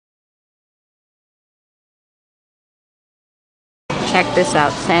Check this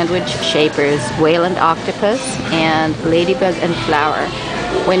out, sandwich shapers, whale and octopus, and ladybug and flower.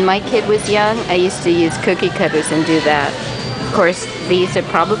 When my kid was young, I used to use cookie cutters and do that. Of course, these are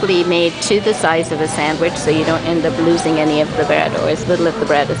probably made to the size of a sandwich, so you don't end up losing any of the bread, or as little of the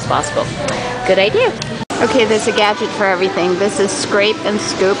bread as possible. Good idea. Okay, there's a gadget for everything. This is Scrape and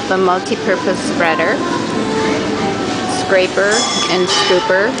Scoop, the multi-purpose spreader. Scraper and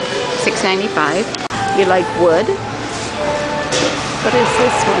scooper, $6.95. You like wood? What is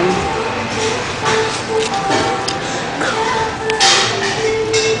this one?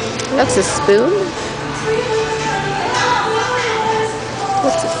 That's a spoon?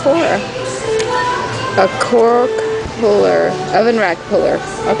 What's it for? A cork puller, oven rack puller.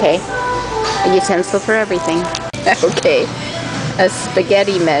 Okay. A utensil for everything. Okay. A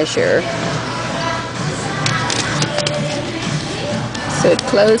spaghetti measure. So it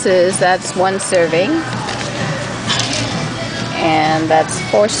closes, that's 1 serving. And that's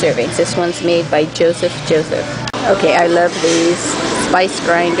 4 servings. This one's made by Joseph. Okay, I love these spice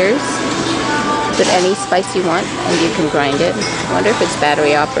grinders. Put any spice you want and you can grind it. I wonder if it's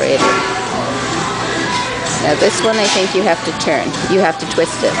battery operated. Now this one I think you have to turn. You have to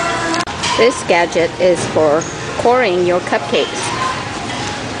twist it. This gadget is for coring your cupcakes.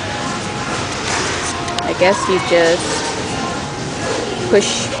 I guess you just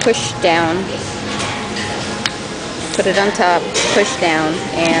push down, put it on top, push down,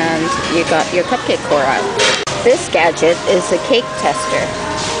 and you got your cupcake core out. This gadget is a cake tester.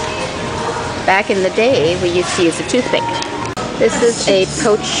 Back in the day, we used to use a toothpick. This is a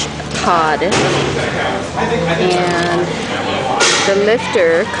poach pod, and the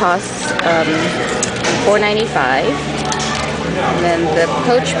lifter costs $4.95, and then the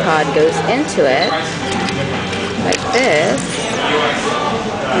poach pod goes into it like this.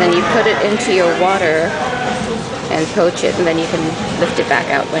 And then you put it into your water and poach it, and then you can lift it back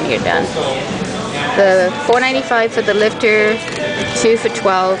out when you're done. The $4.95 for the lifter, $2 for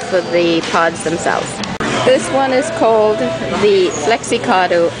 $12 for the pods themselves. This one is called the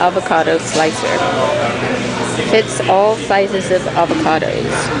Flexicado Avocado Slicer. Fits all sizes of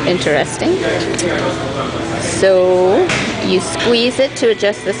avocados. Interesting. So you squeeze it to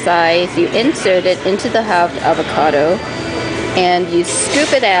adjust the size, you insert it into the halved avocado, and you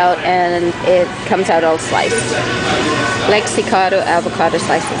scoop it out and it comes out all sliced. Flexicado Avocado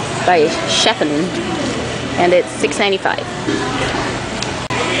Slices by Chefin, and it's $6.95.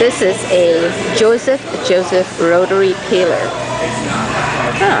 This is a Joseph rotary peeler.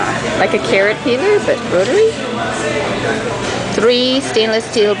 Like a carrot peeler, but rotary. 3 stainless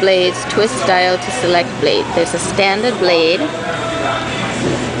steel blades, twist dial to select blade. There's a standard blade.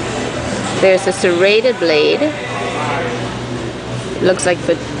 There's a serrated blade. Looks like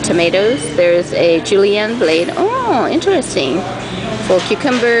for tomatoes. There's a julienne blade. Oh, interesting. For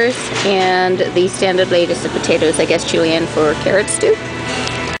cucumbers, and the standard blade is for potatoes. I guess julienne for carrots too.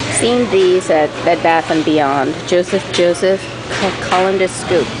 Seen these at Bed Bath & Beyond. Joseph colander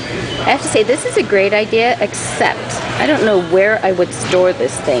scoop. I have to say, this is a great idea, except I don't know where I would store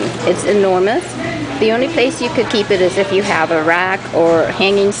this thing. It's enormous. The only place you could keep it is if you have a rack or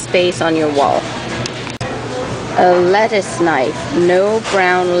hanging space on your wall. A lettuce knife, no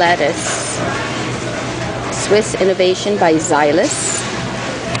brown lettuce. Swiss innovation by Xylus.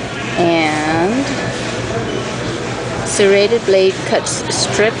 And serrated blade cuts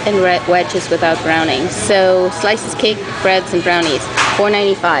strip and wedges without browning. So slices cake, breads, and brownies.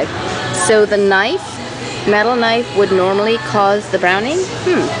 $4.95. So the knife, metal knife, would normally cause the browning?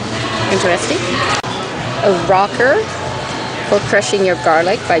 Interesting. A rocker for crushing your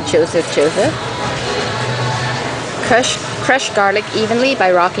garlic by Joseph. Crush garlic evenly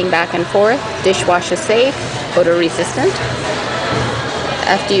by rocking back and forth. Dishwasher safe, odor resistant.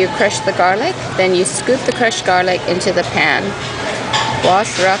 After you crush the garlic, then you scoop the crushed garlic into the pan.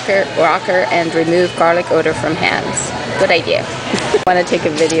 Wash rocker and remove garlic odor from hands. Good idea. I want to take a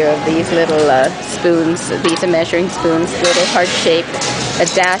video of these little spoons. These are measuring spoons, little heart-shaped. A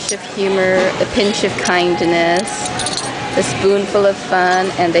dash of humor, a pinch of kindness, a spoonful of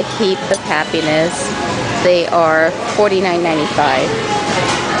fun, and a heap of happiness. They are $49.95.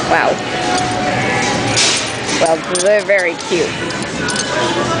 Wow. Well, they're very cute.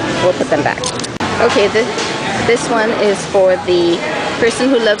 We'll put them back. Okay, this one is for the person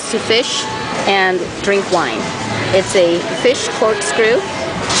who loves to fish and drink wine. It's a fish corkscrew,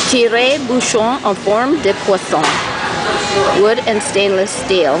 tiré bouchon en forme de poisson. Wood and stainless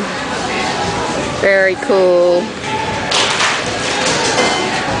steel. Very cool.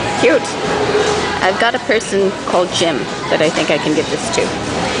 Cute. I've got a person called Jim that I think I can give this to.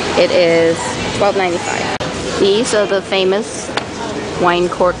 It is $12.95. These are the famous wine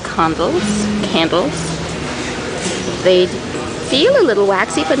cork candles. They feel a little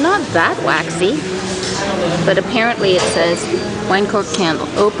waxy, but not that waxy. But apparently it says wine cork candle.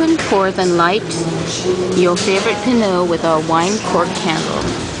 Open, pour, then light your favorite Pinot with our wine cork candle.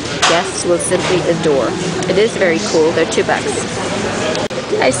 Guests will simply adore. It is very cool. They're $2.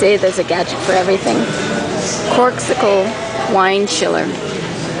 Did I say there's a gadget for everything? Corksicle wine chiller.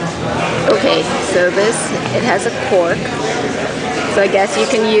 Okay, so it has a cork. So I guess you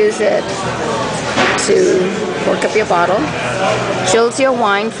can use it to cork up your bottle. Chills your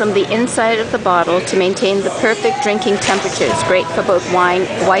wine from the inside of the bottle to maintain the perfect drinking temperatures. Great for both wine,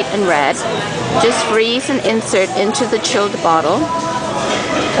 white and red. Just freeze and insert into the chilled bottle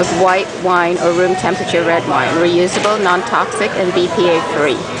of white wine or room temperature red wine. Reusable, non-toxic, and BPA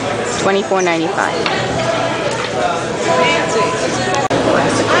free. $24.95.